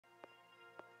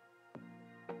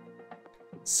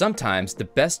Sometimes the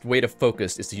best way to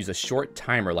focus is to use a short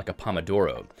timer like a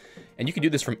Pomodoro. And you can do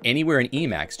this from anywhere in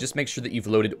Emacs, just make sure that you've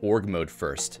loaded org mode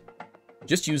first.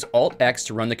 Just use Alt-X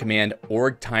to run the command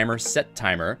org timer set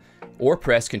timer, or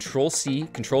press Control-C,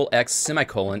 Control-X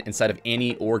semicolon inside of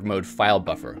any org mode file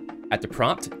buffer. At the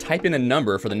prompt, type in a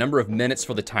number for the number of minutes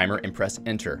for the timer and press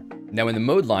enter. Now in the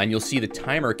mode line, you'll see the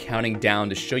timer counting down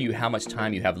to show you how much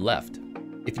time you have left.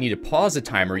 If you need to pause the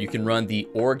timer, you can run the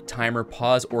org timer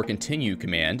pause or continue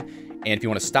command. And if you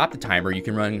want to stop the timer, you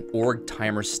can run org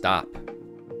timer stop.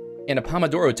 And a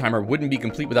Pomodoro timer wouldn't be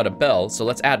complete without a bell, so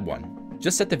let's add one.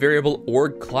 Just set the variable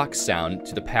org clock sound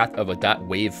to the path of a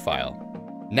 .wav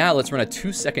file. Now let's run a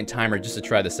 2-second timer just to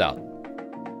try this out.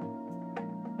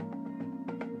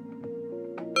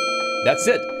 That's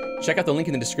it. Check out the link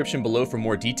in the description below for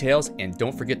more details, and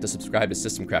don't forget to subscribe to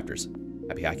System Crafters.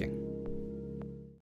 Happy hacking.